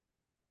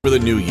For the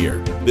new year,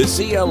 the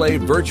CLA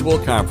virtual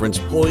conference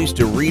poised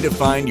to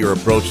redefine your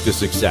approach to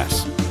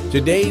success.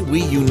 Today,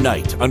 we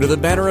unite under the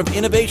banner of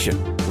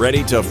innovation,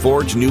 ready to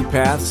forge new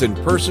paths in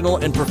personal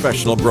and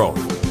professional growth.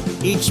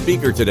 Each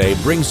speaker today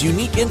brings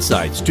unique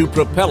insights to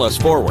propel us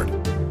forward.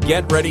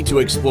 Get ready to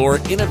explore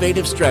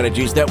innovative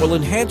strategies that will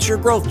enhance your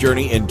growth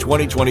journey in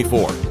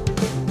 2024.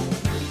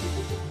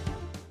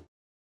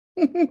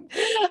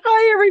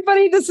 Hi,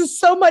 everybody. This is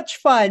so much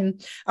fun.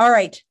 All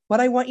right. What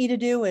I want you to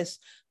do is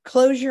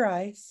close your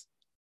eyes,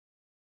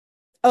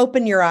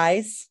 open your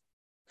eyes,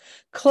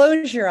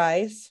 close your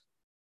eyes,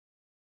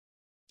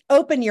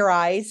 open your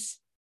eyes.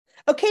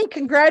 Okay,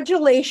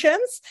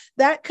 congratulations.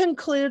 That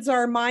concludes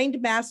our mind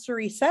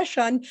mastery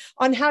session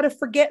on how to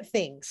forget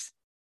things.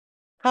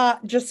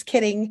 Just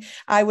kidding.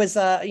 I was,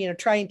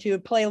 trying to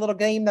play a little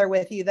game there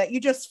with you that you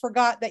just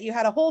forgot that you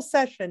had a whole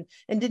session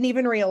and didn't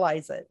even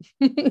realize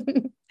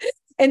it.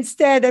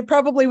 Instead, it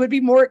probably would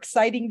be more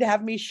exciting to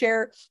have me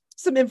share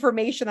some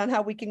information on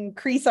how we can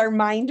increase our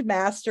mind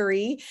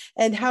mastery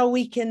and how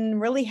we can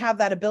really have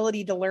that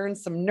ability to learn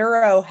some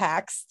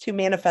neuro-hacks to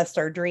manifest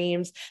our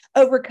dreams,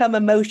 overcome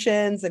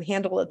emotions, and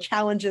handle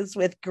challenges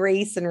with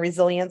grace and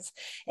resilience,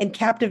 and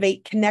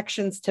captivate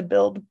connections to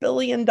build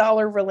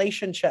billion-dollar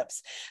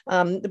relationships.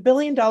 The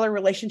billion-dollar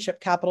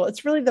relationship capital,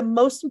 it's really the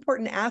most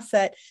important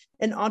asset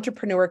an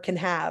entrepreneur can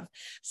have.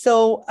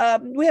 So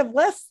we have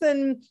less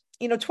than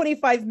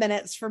 25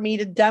 minutes for me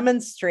to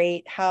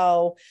demonstrate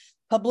how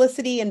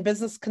publicity and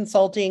business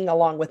consulting,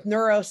 along with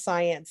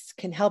neuroscience,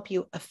 can help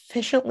you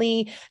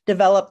efficiently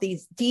develop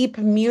these deep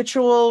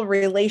mutual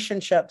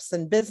relationships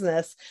in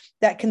business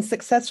that can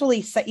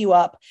successfully set you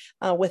up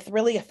with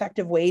really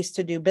effective ways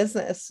to do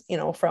business,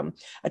 from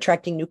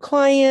attracting new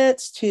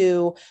clients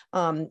to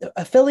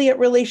affiliate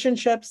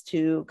relationships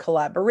to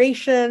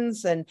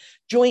collaborations and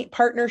joint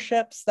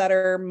partnerships that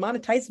are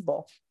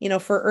monetizable,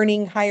 for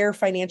earning higher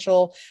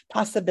financial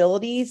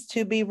possibilities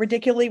to be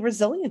ridiculously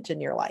resilient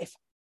in your life.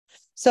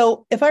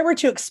 So if I were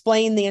to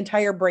explain the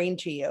entire brain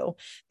to you,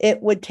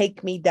 it would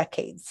take me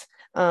decades.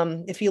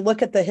 If you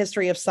look at the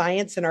history of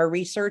science and our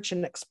research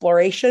and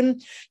exploration,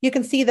 you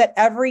can see that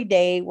every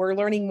day we're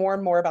learning more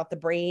and more about the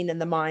brain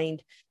and the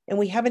mind, and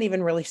we haven't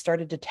even really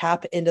started to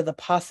tap into the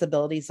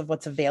possibilities of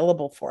what's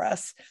available for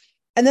us.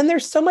 And then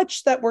there's so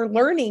much that we're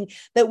learning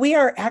that we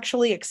are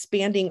actually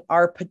expanding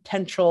our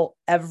potential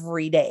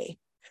every day.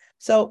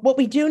 So what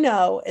we do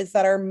know is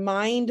that our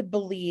mind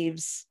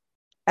believes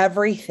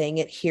everything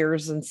it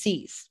hears and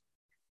sees.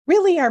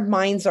 Really, our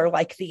minds are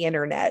like the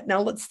internet.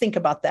 Now, let's think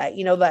about that.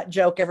 That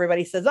joke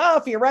everybody says, oh,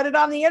 if you read it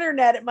on the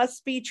internet, it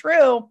must be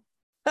true.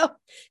 Well,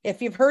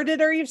 if you've heard it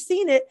or you've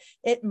seen it,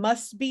 it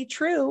must be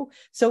true.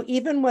 So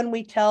even when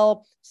we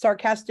tell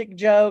sarcastic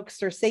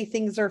jokes or say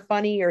things are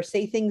funny or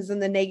say things in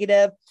the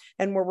negative,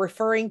 and we're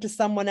referring to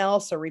someone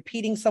else or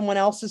repeating someone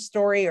else's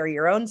story or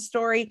your own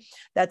story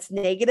that's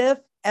negative,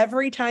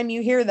 every time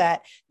you hear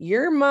that,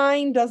 your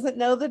mind doesn't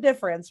know the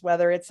difference,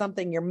 whether it's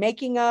something you're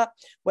making up,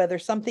 whether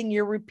something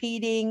you're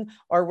repeating,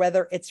 or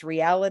whether it's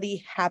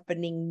reality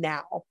happening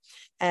now.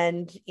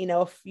 And,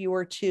 if you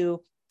were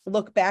to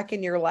look back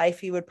in your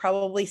life, you would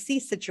probably see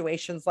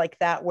situations like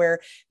that where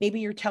maybe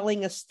you're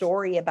telling a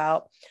story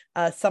about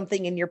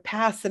something in your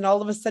past and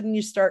all of a sudden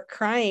you start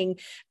crying.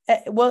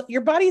 Well,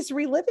 your body's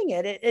reliving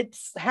it.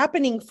 It's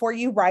happening for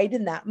you right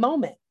in that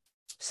moment.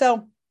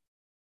 So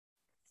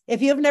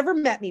if you've never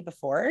met me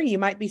before, you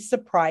might be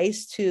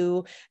surprised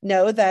to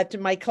know that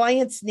my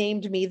clients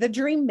named me the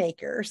Dream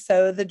Maker.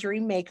 So the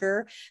Dream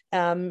Maker,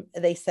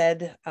 they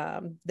said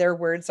their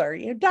words are,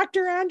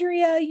 Dr.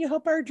 Andrea, you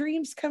hope our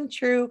dreams come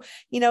true,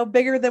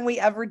 bigger than we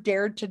ever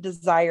dared to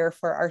desire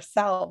for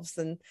ourselves.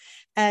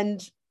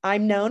 And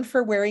I'm known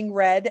for wearing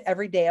red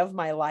every day of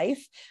my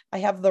life. I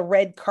have the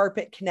Red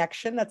Carpet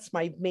Connection. That's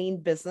my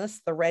main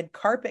business, the Red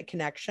Carpet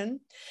Connection.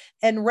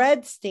 And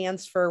red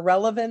stands for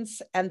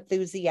relevance,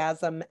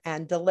 enthusiasm,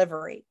 and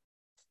delivery.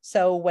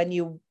 So when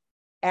you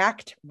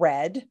act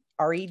red,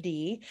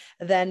 RED,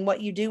 then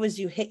what you do is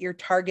you hit your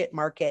target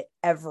market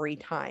every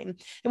time.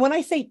 And when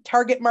I say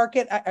target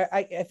market,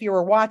 if you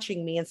were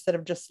watching me instead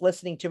of just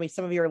listening to me,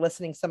 some of you are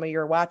listening, some of you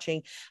are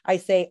watching, I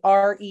say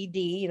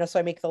RED, so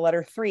I make the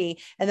letter 3.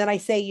 And then I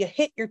say you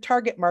hit your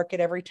target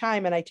market every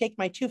time. And I take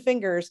my 2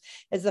 fingers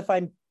as if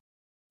I'm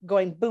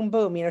going boom,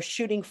 boom,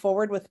 shooting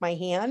forward with my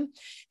hand.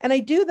 And I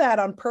do that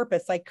on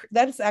purpose.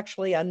 That is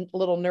actually a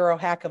little neuro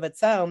hack of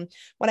its own.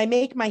 When I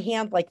make my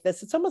hand like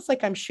this, it's almost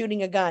like I'm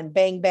shooting a gun,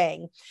 bang,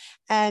 bang.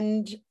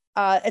 And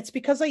it's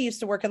because I used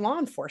to work in law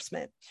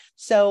enforcement.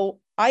 So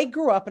I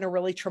grew up in a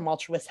really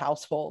tumultuous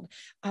household.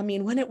 I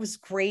mean, when it was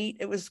great,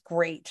 it was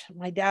great.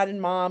 My dad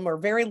and mom were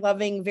very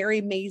loving, very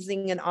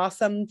amazing and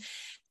awesome.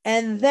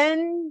 And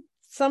then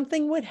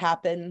something would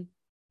happen.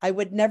 I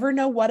would never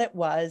know what it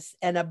was,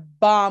 and a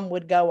bomb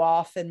would go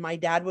off and my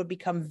dad would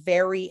become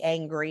very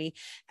angry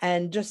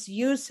and just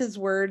use his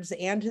words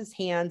and his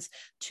hands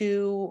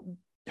to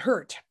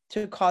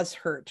cause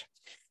hurt.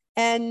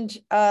 And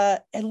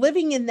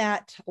living in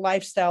that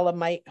lifestyle of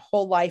my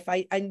whole life,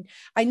 I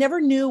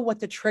never knew what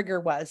the trigger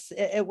was.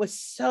 It was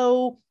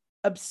so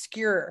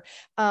obscure,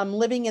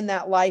 living in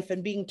that life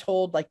and being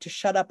told like to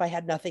shut up. I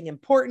had nothing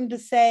important to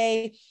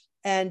say.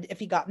 And if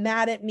he got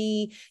mad at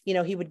me,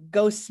 he would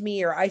ghost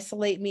me or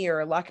isolate me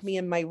or lock me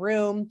in my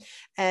room,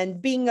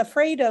 and being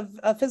afraid of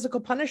a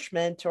physical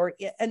punishment.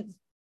 And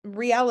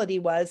reality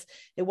was,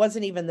 it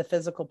wasn't even the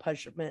physical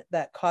punishment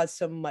that caused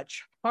so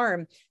much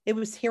harm. It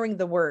was hearing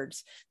the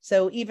words.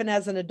 So even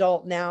as an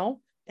adult now,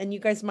 and you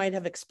guys might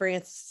have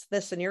experienced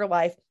this in your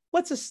life,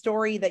 what's a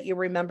story that you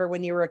remember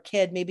when you were a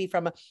kid, maybe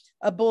from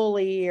a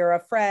bully or a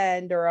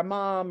friend or a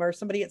mom or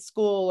somebody at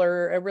school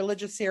or a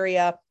religious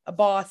area, a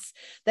boss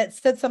that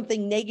said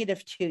something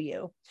negative to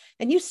you,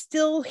 and you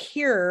still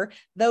hear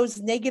those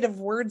negative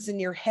words in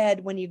your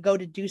head when you go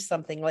to do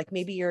something, like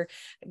maybe you're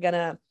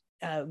gonna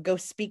go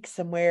speak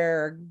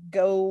somewhere, or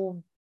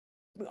go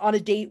on a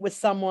date with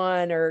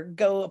someone, or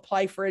go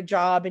apply for a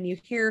job, and you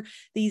hear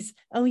these,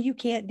 oh, you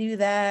can't do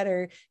that,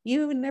 or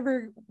you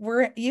never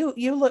were,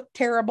 you look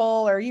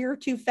terrible, or you're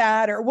too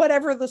fat, or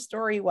whatever the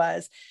story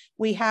was.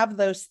 We have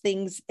those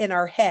things in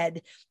our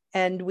head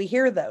and we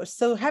hear those.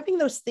 So having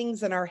those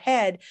things in our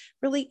head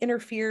really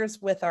interferes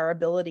with our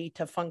ability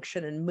to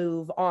function and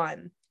move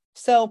on.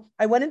 So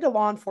I went into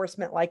law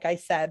enforcement, like I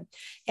said,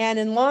 and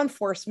in law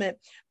enforcement,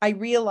 I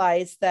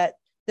realized that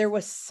there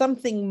was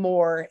something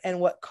more, and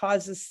what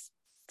causes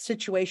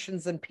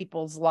situations in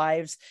people's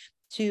lives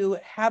to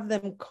have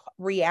them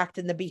react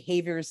in the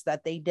behaviors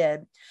that they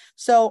did.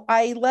 So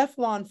I left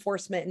law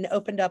enforcement and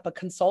opened up a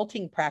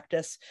consulting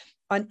practice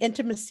on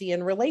intimacy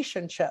and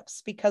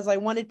relationships, because I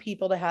wanted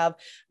people to have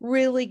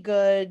really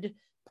good,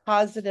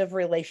 positive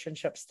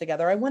relationships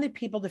together. I wanted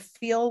people to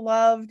feel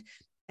loved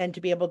and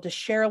to be able to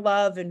share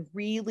love in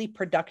really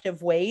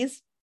productive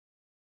ways.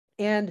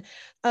 And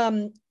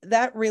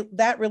that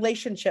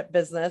relationship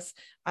business,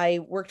 I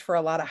worked for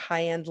a lot of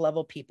high-end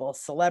level people,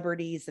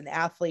 celebrities and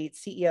athletes,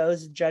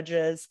 CEOs,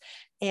 judges.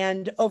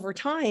 And over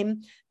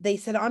time, they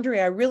said,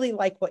 Andrea, I really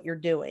like what you're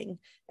doing.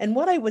 And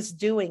what I was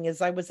doing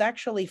is I was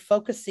actually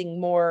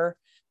focusing more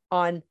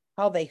on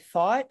how they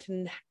thought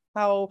and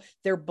how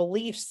their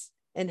beliefs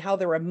and how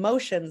their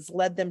emotions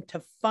led them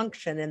to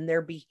function in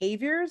their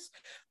behaviors,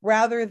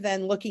 rather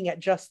than looking at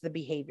just the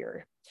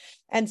behavior.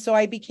 And so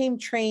I became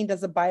trained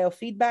as a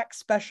biofeedback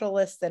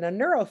specialist and a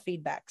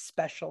neurofeedback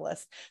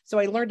specialist. So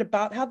I learned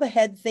about how the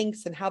head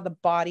thinks and how the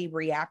body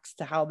reacts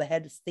to how the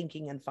head is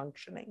thinking and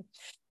functioning.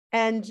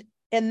 And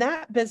in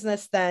that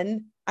business,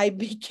 then I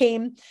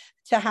became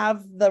to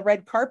have the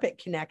red carpet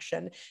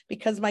connection,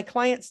 because my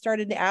clients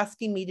started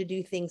asking me to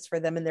do things for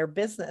them in their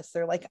business.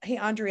 They're like, hey,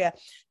 Andrea,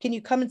 can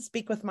you come and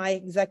speak with my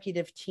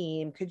executive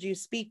team? Could you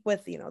speak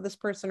with, this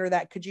person or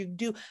that? Could you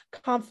do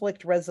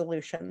conflict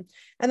resolution?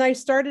 And I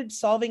started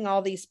solving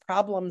all these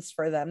problems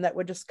for them that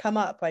would just come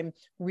up. I'm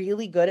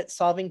really good at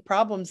solving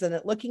problems and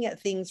at looking at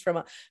things from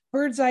a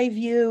bird's eye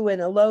view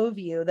and a low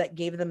view that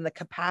gave them the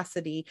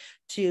capacity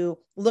to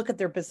look at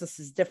their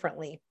businesses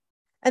differently.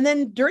 And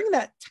then during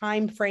that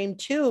time frame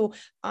too,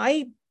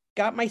 I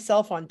got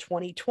myself on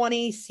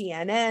 2020,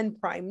 CNN,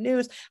 Prime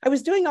News. I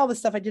was doing all this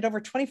stuff. I did over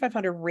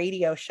 2,500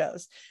 radio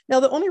shows. Now,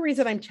 the only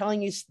reason I'm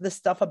telling you this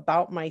stuff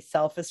about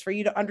myself is for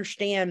you to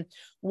understand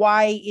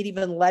why it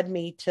even led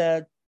me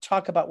to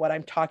talk about what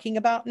I'm talking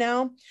about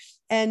now.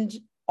 And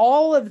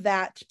all of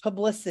that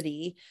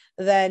publicity,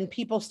 then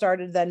people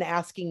started then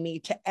asking me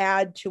to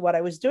add to what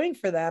I was doing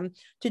for them,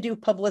 to do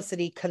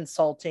publicity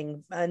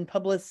consulting and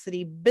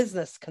publicity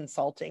business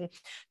consulting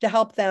to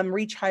help them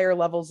reach higher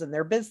levels in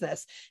their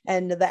business,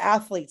 and the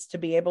athletes to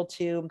be able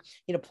to,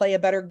 play a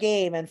better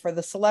game, and for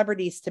the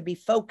celebrities to be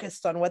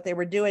focused on what they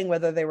were doing,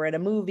 whether they were in a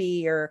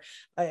movie or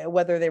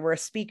whether they were a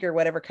speaker,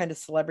 whatever kind of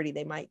celebrity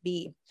they might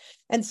be.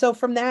 And so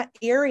from that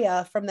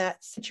area, from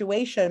that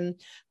situation,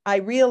 I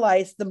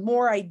realized the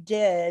more I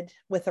did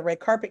with the red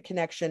carpet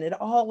connection, it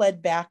all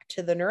led back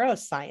to the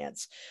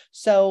neuroscience.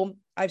 So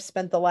I've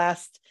spent the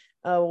last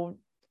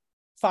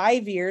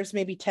 5 years,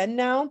 maybe 10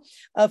 now,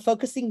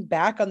 focusing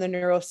back on the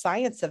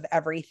neuroscience of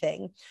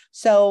everything.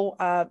 So,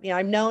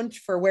 I'm known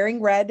for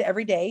wearing red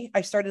every day.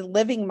 I started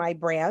living my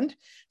brand.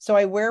 So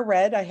I wear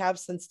red. I have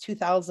since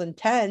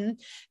 2010.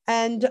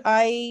 And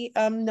I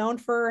am known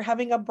for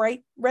having a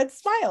bright red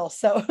smile.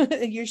 So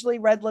usually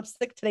red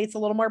lipstick. Today it's a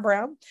little more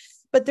brown.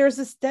 But there's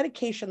this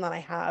dedication that I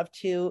have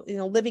to,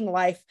 living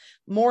life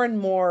more and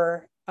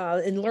more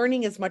and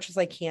learning as much as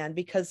I can,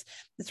 because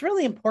it's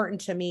really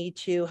important to me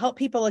to help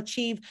people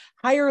achieve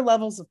higher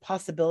levels of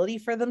possibility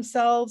for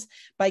themselves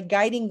by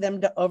guiding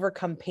them to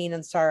overcome pain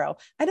and sorrow.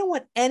 I don't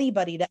want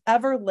anybody to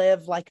ever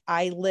live like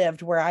I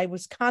lived, where I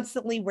was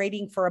constantly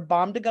waiting for a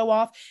bomb to go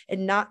off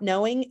and not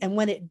knowing. And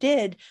when it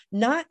did,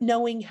 not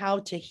knowing how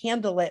to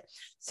handle it.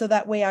 So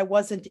that way I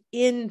wasn't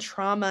in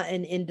trauma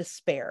and in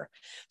despair.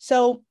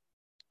 So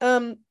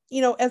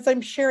as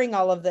I'm sharing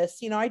all of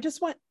this, I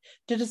just want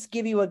to just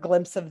give you a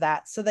glimpse of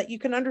that, so that you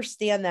can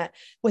understand that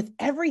with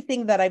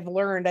everything that I've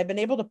learned, I've been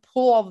able to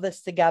pull all of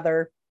this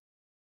together.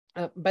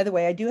 By the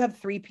way, I do have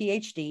 3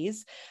 PhDs,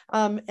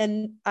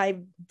 and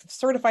I'm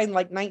certified in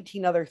like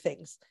 19 other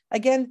things.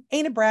 Again,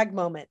 ain't a brag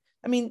moment.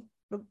 I mean,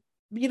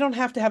 you don't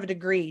have to have a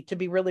degree to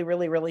be really,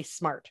 really, really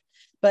smart.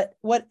 but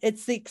what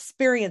it's the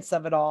experience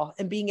of it all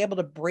and being able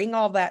to bring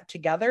all that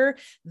together.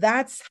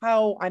 That's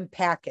how I'm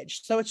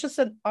packaged. So it's just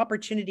an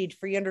opportunity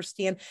for you to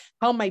understand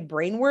how my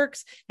brain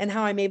works and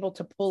how I'm able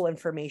to pull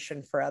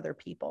information for other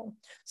people.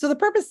 So the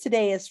purpose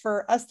today is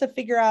for us to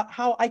figure out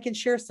how I can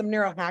share some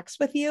neuro hacks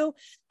with you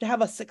to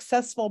have a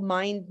successful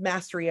mind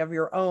mastery of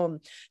your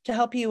own, to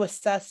help you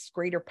assess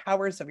greater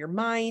powers of your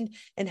mind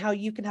and how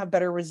you can have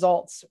better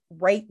results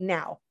right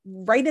now,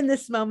 right in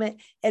this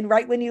moment, and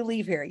right when you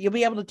leave here. You'll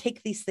be able to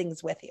take these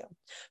things with you.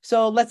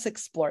 So let's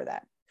explore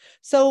that.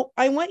 So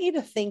I want you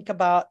to think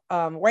about,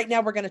 right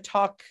now we're going to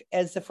talk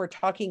as if we're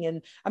talking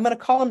in, I'm going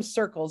to call them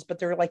circles, but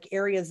they're like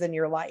areas in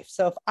your life.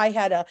 So if I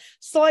had a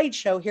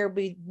slideshow here,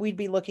 we'd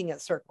be looking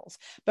at circles.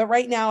 But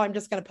right now I'm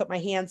just going to put my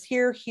hands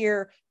here,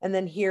 here, and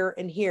then here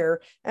and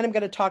here. And I'm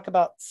going to talk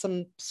about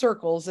some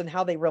circles and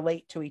how they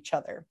relate to each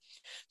other.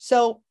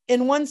 So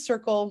in one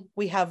circle,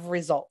 we have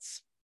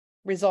results.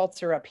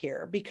 Results are up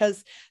here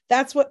because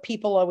that's what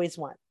people always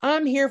want.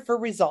 I'm here for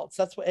results.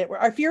 That's what,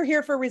 if you're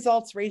here for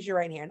results, raise your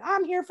right hand.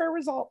 I'm here for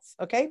results.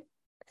 Okay.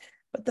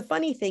 But the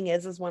funny thing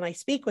is when I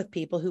speak with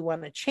people who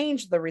want to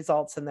change the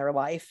results in their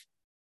life,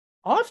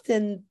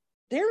 often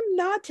they're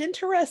not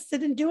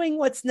interested in doing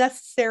what's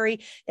necessary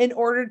in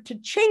order to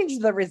change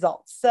the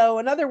results. So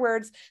in other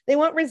words, they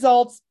want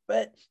results,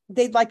 but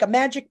they'd like a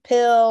magic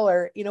pill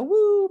or,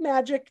 woo,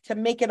 magic to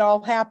make it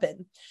all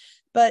happen.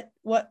 But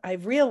what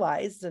I've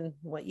realized and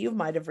what you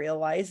might have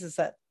realized is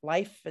that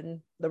life and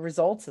the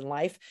results in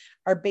life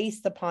are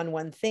based upon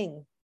one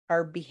thing,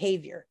 our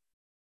behavior.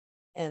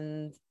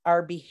 And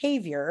our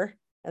behavior,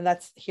 and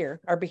that's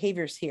here, our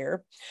behavior's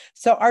here.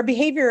 So our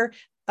behavior,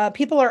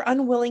 people are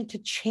unwilling to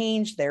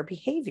change their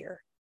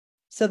behavior.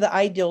 So the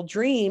ideal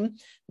dream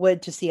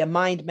would to see a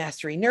mind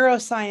mastery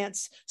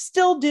neuroscience,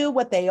 still do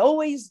what they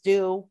always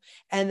do,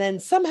 and then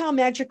somehow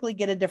magically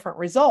get a different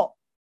result.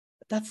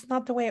 But that's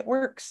not the way it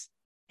works.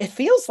 It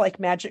feels like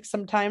magic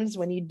sometimes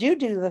when you do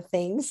the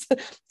things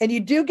and you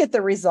do get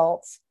the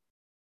results,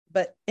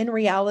 but in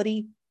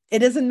reality,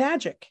 it isn't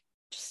magic.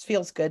 It just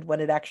feels good when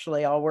it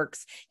actually all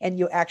works and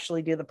you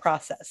actually do the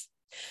process.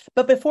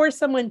 But before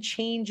someone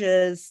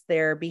changes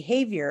their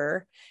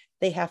behavior,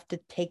 they have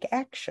to take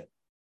action.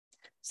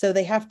 So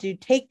they have to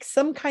take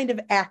some kind of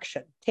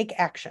action, take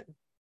action,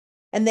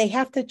 and they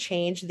have to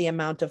change the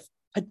amount of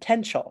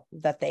potential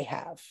that they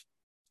have.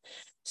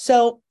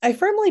 So I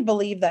firmly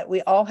believe that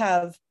we all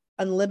have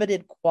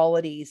unlimited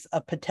qualities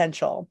of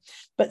potential,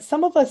 but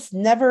some of us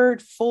never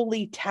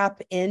fully tap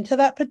into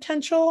that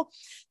potential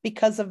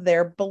because of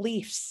their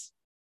beliefs.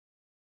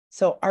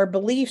 So our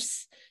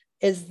beliefs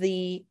is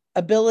the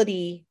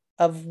ability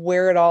of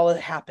where it all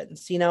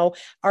happens.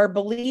 Our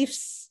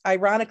beliefs,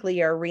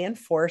 ironically, are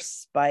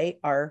reinforced by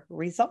our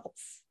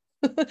results.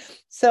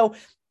 So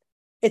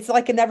it's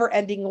like a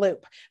never-ending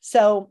loop.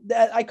 So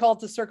I call it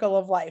the circle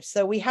of life.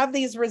 So we have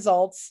these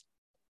results.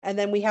 And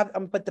then I'm going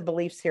to put the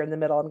beliefs here in the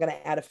middle. I'm going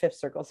to add a fifth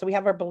circle. So we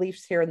have our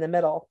beliefs here in the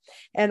middle,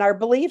 and our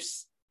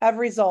beliefs have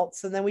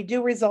results. And then we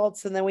do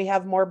results, and then we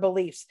have more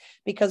beliefs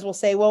because we'll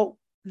say, well,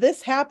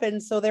 this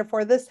happens, so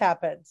therefore this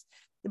happens.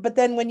 But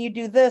then when you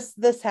do this,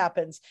 this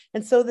happens.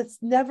 And so this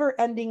never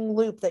ending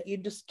loop that you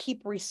just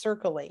keep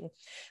recircling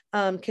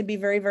can be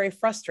very, very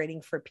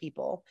frustrating for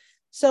people.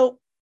 So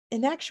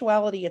in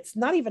actuality, it's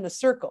not even a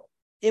circle.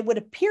 It would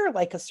appear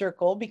like a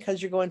circle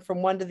because you're going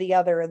from one to the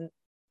other.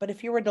 But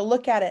if you were to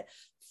look at it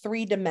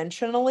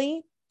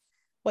three-dimensionally,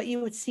 what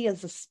you would see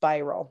is a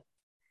spiral.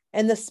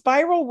 And the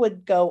spiral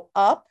would go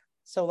up.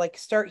 So like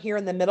start here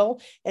in the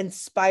middle and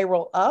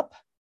spiral up,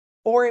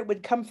 or it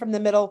would come from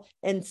the middle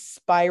and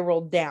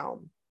spiral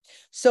down.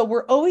 So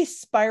we're always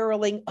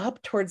spiraling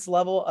up towards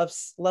level of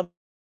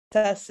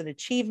success and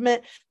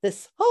achievement,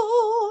 this,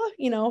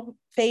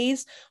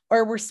 phase,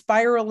 or we're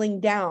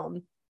spiraling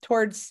down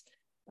towards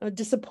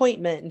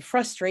disappointment and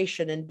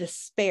frustration and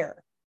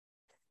despair.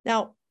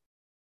 Now,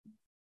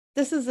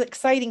 this is the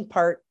exciting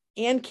part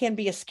and can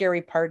be a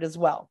scary part as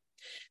well,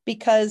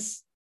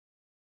 because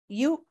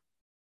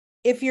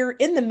if you're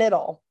in the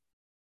middle,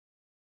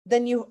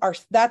 then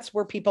that's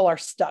where people are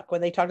stuck.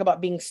 When they talk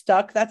about being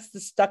stuck, that's the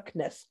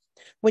stuckness.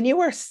 When you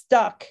are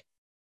stuck,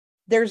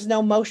 there's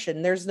no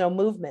motion, there's no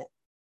movement.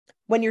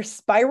 When you're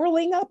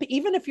spiraling up,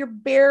 even if you're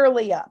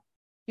barely up,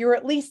 you're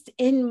at least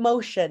in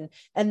motion,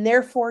 and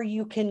therefore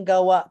you can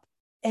go up.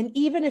 And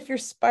even if you're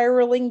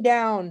spiraling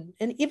down,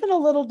 and even a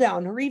little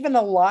down, or even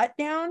a lot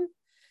down,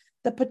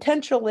 the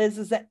potential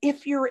is that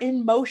if you're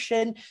in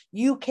motion,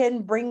 you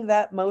can bring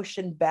that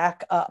motion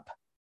back up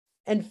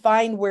and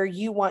find where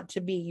you want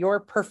to be, your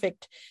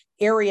perfect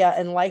area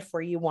in life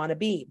where you want to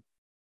be.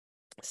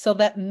 So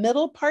that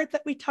middle part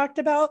that we talked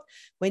about,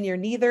 when you're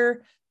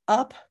neither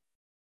up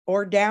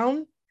or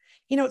down,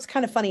 it's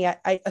kind of funny.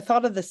 I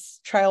thought of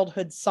this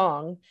childhood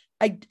song.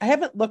 I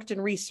haven't looked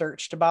and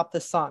researched about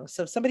this song.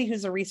 So if somebody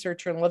who's a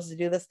researcher and loves to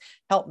do this,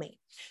 help me.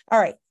 All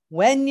right.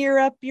 When you're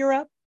up, you're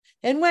up.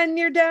 And when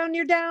you're down,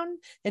 you're down.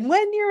 And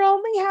when you're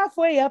only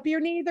halfway up, you're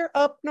neither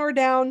up nor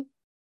down.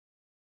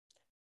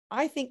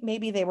 I think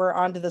maybe they were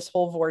onto this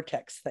whole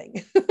vortex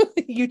thing.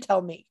 You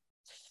tell me.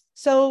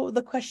 So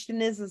the question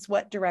is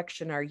what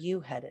direction are you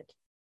headed?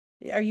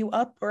 Are you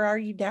up or are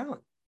you down?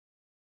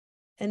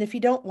 And if you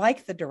don't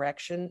like the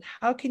direction,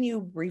 how can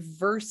you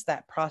reverse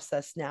that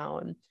process now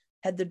and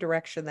head the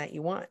direction that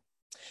you want?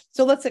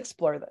 So let's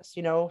explore this,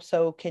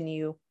 So all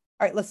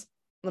right, let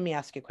me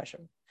ask you a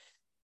question.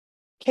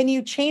 Can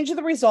you change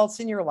the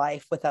results in your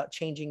life without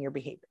changing your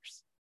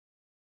behaviors?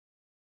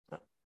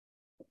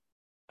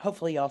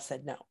 Hopefully y'all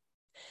said no.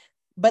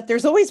 But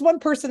there's always one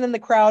person in the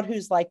crowd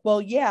who's like,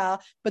 well, yeah,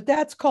 but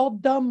that's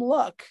called dumb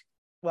luck.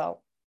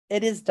 Well,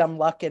 it is dumb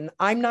luck. And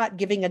I'm not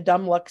giving a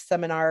dumb luck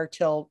seminar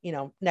till,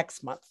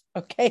 next month.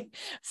 Okay.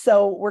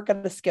 So we're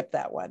going to skip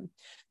that one.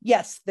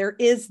 Yes, there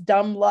is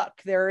dumb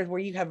luck there where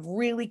you have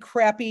really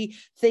crappy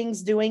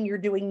things you're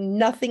doing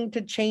nothing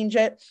to change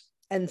it.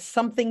 And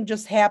something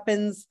just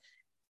happens.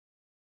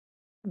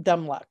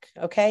 Dumb luck.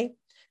 Okay.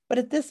 But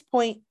at this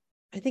point,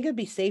 I think it'd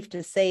be safe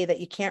to say that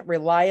you can't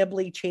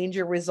reliably change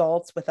your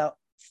results without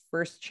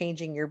first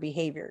changing your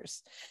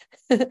behaviors.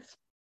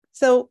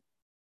 So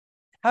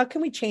how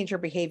can we change our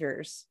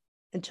behaviors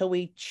until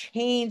we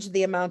change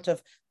the amount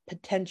of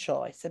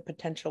potential? I said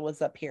potential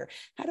was up here.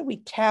 How do we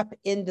tap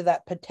into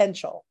that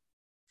potential?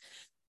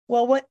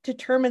 Well, what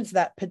determines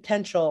that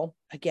potential,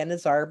 again,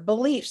 is our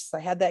beliefs. I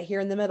had that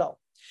here in the middle.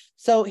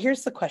 So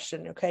here's the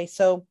question, okay?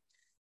 So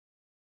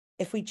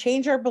if we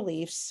change our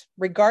beliefs,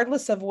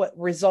 regardless of what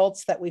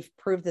results that we've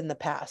proved in the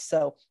past,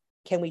 so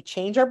can we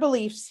change our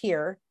beliefs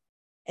here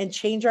and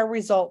change our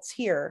results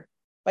here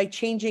by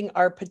changing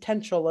our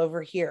potential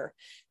over here?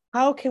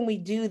 How can we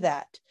do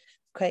that?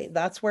 Okay,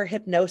 that's where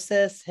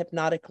hypnosis,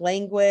 hypnotic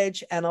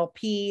language,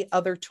 NLP,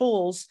 other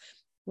tools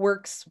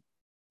works.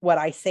 What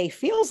I say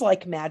feels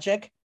like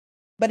magic,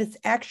 but it's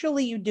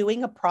actually you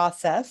doing a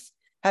process,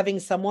 having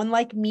someone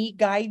like me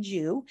guide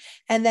you,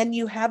 and then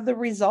you have the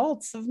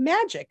results of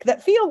magic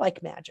that feel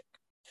like magic.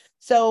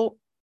 So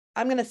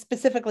I'm going to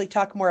specifically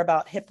talk more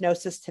about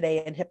hypnosis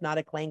today and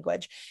hypnotic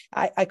language.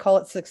 I call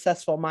it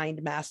successful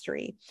mind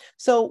mastery.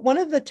 So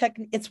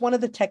it's one of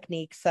the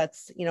techniques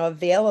that's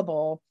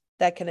available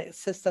that can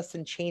assist us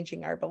in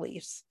changing our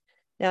beliefs.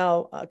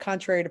 Now,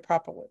 contrary to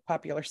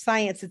popular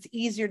science, it's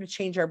easier to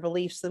change our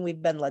beliefs than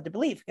we've been led to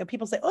believe.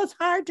 People say, oh, it's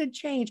hard to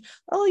change.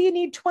 Oh, you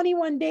need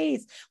 21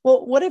 days.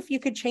 Well, what if you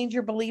could change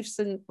your beliefs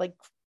in like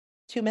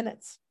 2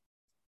 minutes?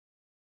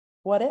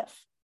 What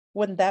if?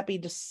 Wouldn't that be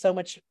just so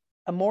much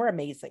more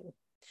amazing?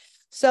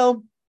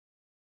 So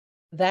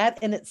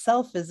that in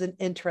itself is an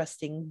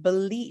interesting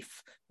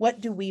belief. What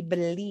do we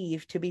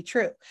believe to be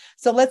true?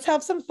 So let's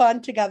have some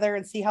fun together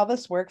and see how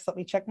this works. Let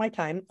me check my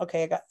time.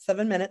 Okay, I got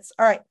 7 minutes.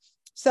 All right.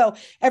 So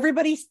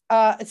everybody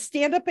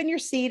stand up in your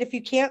seat. If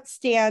you can't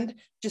stand,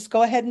 just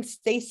go ahead and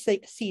stay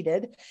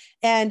seated.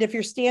 And if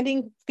you're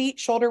standing feet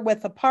shoulder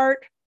width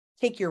apart,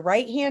 take your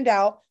right hand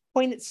out,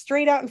 point it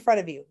straight out in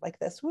front of you like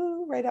this,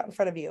 woo, right out in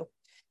front of you.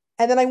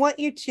 And then I want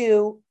you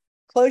to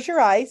close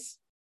your eyes.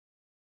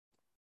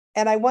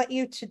 And I want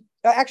you to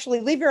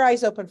actually leave your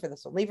eyes open for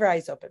this one. Leave your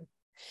eyes open.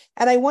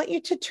 And I want you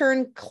to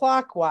turn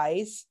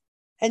clockwise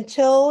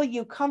until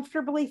you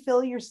comfortably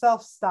feel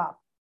yourself stop.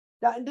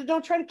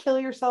 Don't try to kill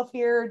yourself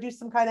here or do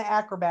some kind of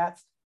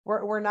acrobats.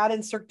 We're not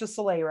in Cirque du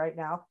Soleil right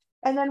now.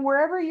 And then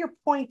wherever you're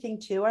pointing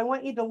to, I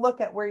want you to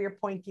look at where you're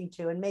pointing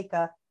to and make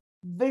a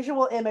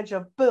visual image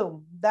of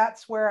boom.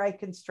 That's where I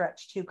can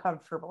stretch to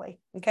comfortably.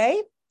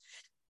 Okay.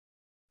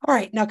 All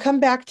right. Now come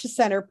back to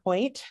center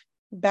point,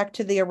 back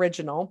to the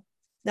original.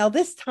 Now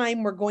this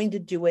time we're going to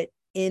do it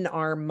in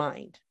our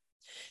mind.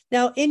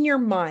 Now in your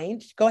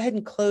mind, go ahead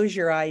and close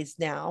your eyes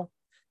now.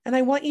 And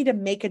I want you to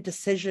make a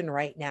decision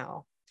right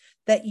now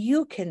that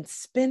you can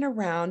spin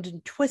around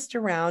and twist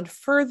around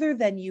further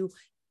than you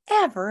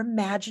ever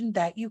imagined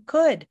that you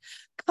could,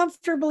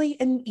 comfortably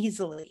and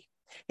easily.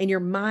 In your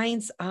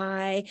mind's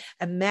eye,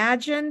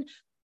 imagine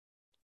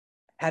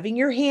having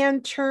your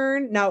hand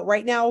turn. Now,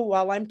 right now,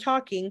 while I'm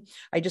talking,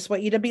 I just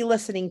want you to be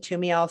listening to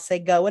me. I'll say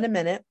go in a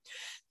minute.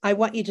 I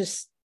want you to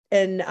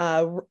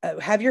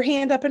have your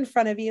hand up in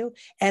front of you.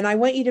 And I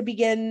want you to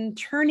begin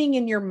turning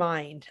in your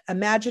mind,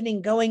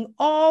 imagining going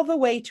all the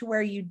way to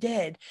where you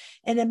did.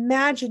 And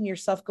imagine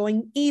yourself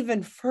going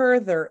even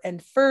further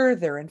and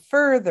further and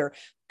further,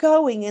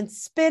 going and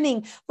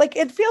spinning. Like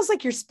it feels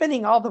like you're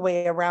spinning all the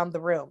way around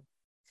the room.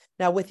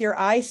 Now, with your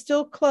eyes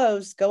still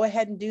closed, go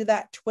ahead and do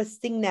that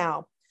twisting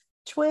now.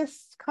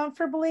 Twist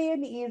comfortably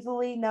and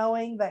easily,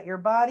 knowing that your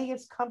body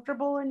is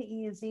comfortable and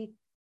easy.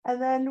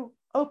 And then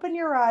open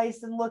your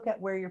eyes and look at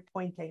where you're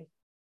pointing.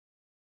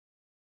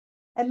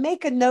 And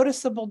make a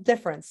noticeable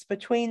difference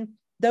between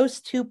those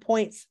 2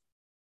 points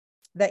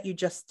that you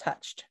just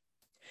touched.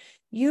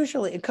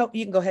 Usually, you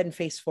can go ahead and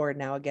face forward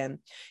now again.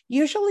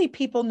 Usually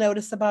people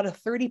notice about a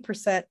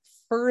 30%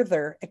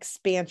 further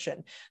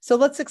expansion. So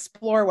let's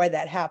explore why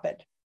that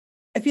happened.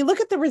 If you look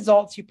at the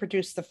results you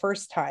produced the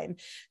first time,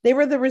 they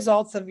were the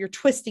results of your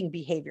twisting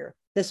behavior.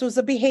 This was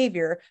a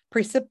behavior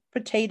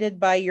precipitated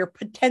by your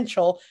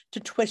potential to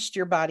twist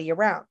your body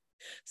around.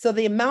 So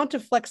the amount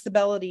of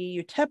flexibility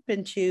you tap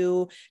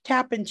into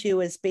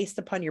is based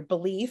upon your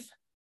belief.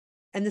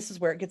 And this is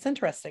where it gets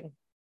interesting.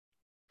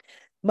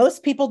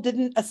 Most people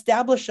didn't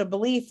establish a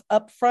belief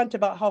up front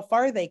about how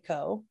far they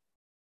go,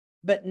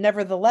 but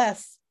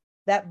nevertheless,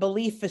 that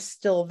belief is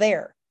still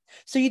there.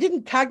 So you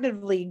didn't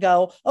cognitively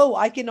go, oh,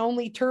 I can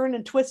only turn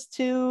and twist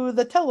to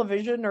the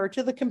television or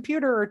to the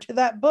computer or to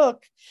that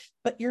book,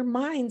 but your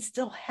mind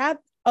still had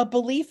a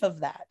belief of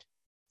that.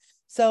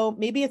 So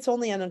maybe it's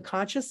only an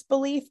unconscious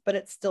belief, but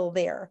it's still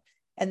there.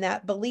 And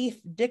that belief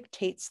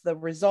dictates the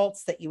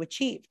results that you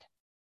achieved.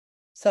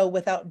 So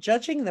without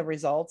judging the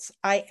results,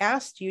 I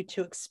asked you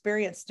to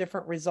experience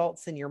different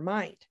results in your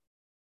mind.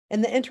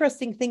 And the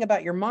interesting thing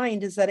about your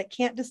mind is that it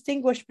can't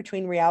distinguish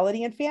between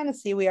reality and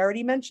fantasy. We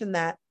already mentioned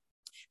that.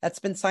 That's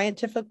been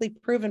scientifically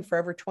proven for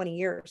over 20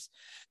 years.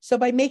 So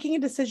by making a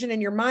decision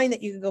in your mind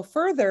that you could go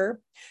further,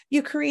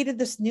 you created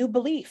this new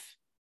belief.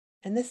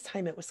 And this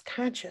time it was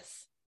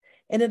conscious.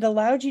 And it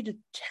allowed you to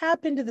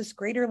tap into this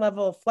greater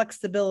level of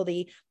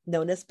flexibility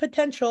known as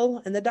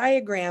potential in the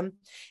diagram.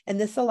 And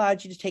this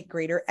allowed you to take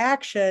greater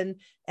action,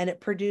 and it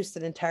produced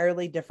an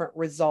entirely different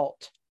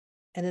result.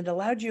 And it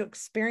allowed you to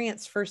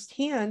experience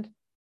firsthand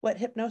what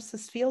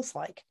hypnosis feels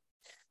like.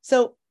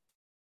 So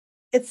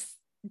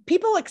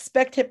people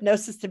expect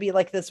hypnosis to be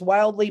like this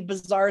wildly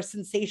bizarre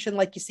sensation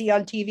like you see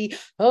on TV.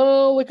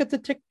 Oh, look at the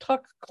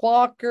TikTok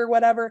clock or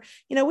whatever.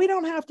 We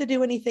don't have to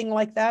do anything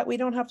like that. We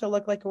don't have to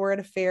look like we're at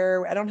a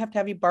fair. I don't have to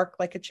have you bark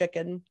like a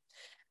chicken.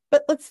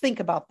 But let's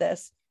think about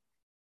this.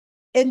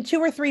 In 2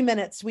 or 3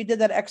 minutes, we did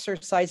that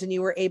exercise and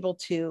you were able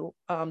to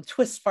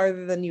twist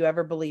farther than you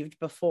ever believed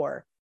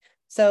before.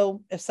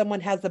 So if someone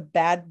has a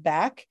bad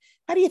back,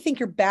 how do you think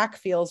your back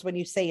feels when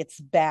you say it's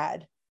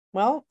bad?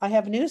 Well, I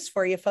have news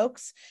for you,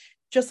 folks.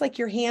 Just like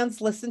your hands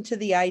listen to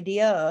the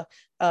idea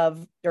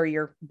or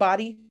your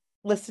body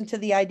listen to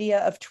the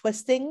idea of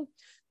twisting,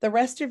 the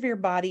rest of your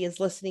body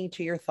is listening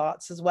to your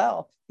thoughts as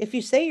well. If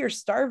you say you're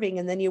starving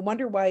and then you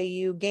wonder why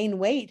you gain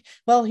weight,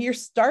 well, you're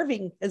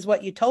starving is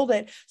what you told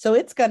it. So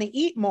it's going to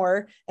eat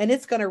more and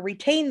it's going to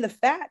retain the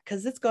fat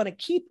because it's going to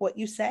keep what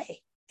you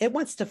say. It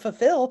wants to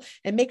fulfill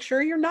and make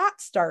sure you're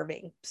not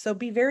starving. So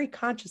be very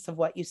conscious of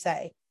what you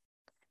say.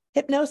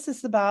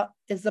 Hypnosis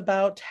is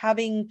about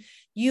having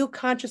you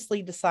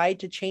consciously decide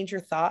to change your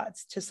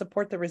thoughts to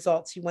support the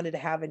results you wanted to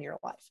have in your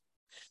life.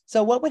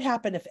 So what would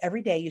happen if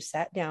every day you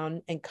sat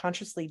down and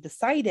consciously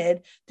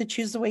decided to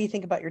choose the way you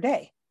think about your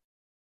day?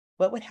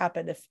 What would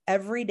happen if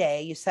every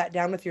day you sat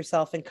down with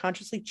yourself and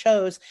consciously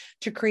chose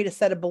to create a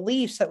set of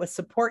beliefs that would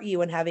support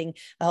you in having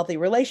a healthy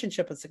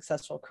relationship, a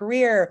successful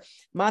career,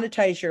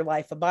 monetize your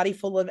life, a body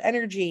full of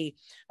energy,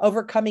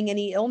 overcoming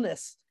any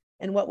illness?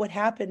 And what would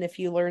happen if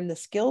you learned the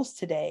skills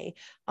today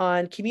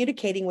on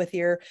communicating with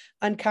your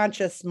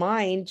unconscious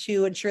mind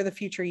to ensure the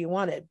future you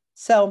wanted?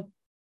 So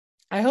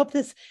I hope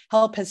this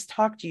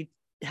helped you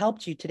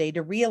today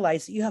to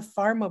realize that you have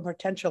far more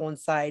potential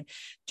inside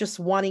just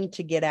wanting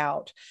to get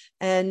out.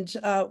 And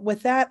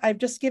with that, I've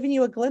just given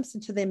you a glimpse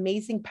into the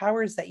amazing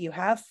powers that you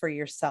have for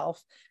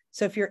yourself.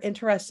 So if you're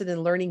interested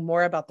in learning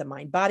more about the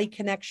mind-body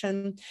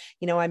connection,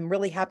 I'm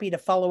really happy to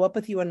follow up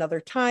with you another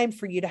time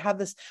for you to have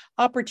this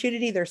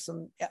opportunity. There's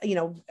some,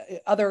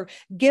 other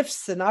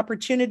gifts and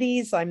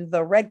opportunities. I'm the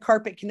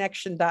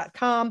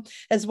redcarpetconnection.com,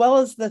 as well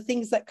as the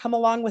things that come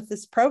along with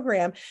this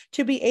program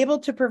to be able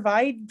to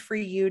provide for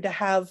you to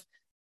have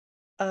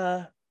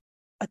an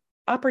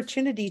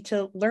opportunity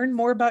to learn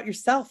more about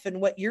yourself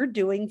and what you're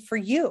doing for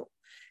you.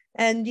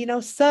 And,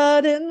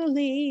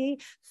 suddenly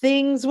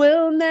things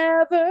will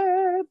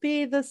never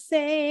be the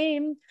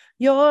same.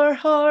 Your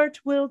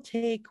heart will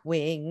take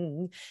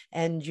wing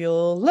and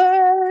you'll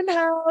learn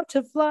how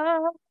to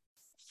fly.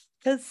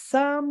 'Cause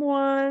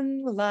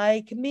someone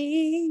like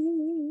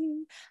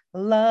me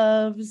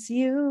loves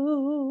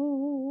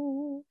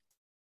you.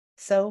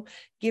 So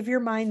give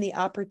your mind the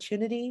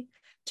opportunity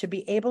to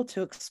be able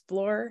to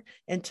explore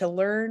and to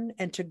learn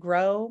and to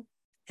grow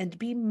and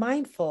be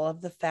mindful of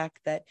the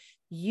fact that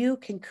you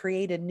can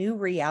create a new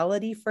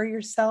reality for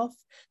yourself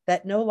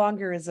that no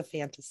longer is a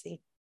fantasy.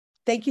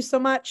 Thank you so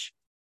much.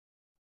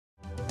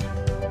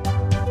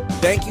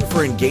 Thank you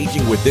for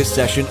engaging with this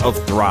session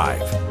of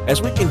Thrive.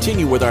 As we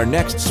continue with our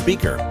next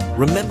speaker,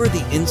 remember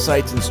the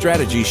insights and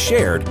strategies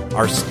shared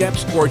are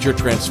steps towards your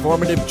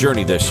transformative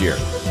journey this year.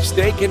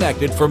 Stay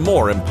connected for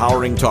more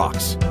empowering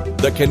talks.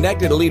 The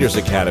Connected Leaders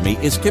Academy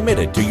is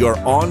committed to your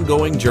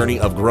ongoing journey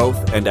of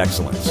growth and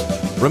excellence.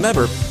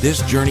 Remember,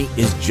 this journey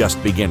is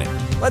just beginning.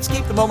 Let's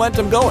keep the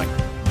momentum going.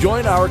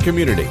 Join our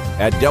community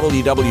at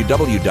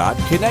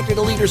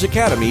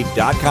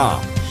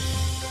www.connectedleadersacademy.com.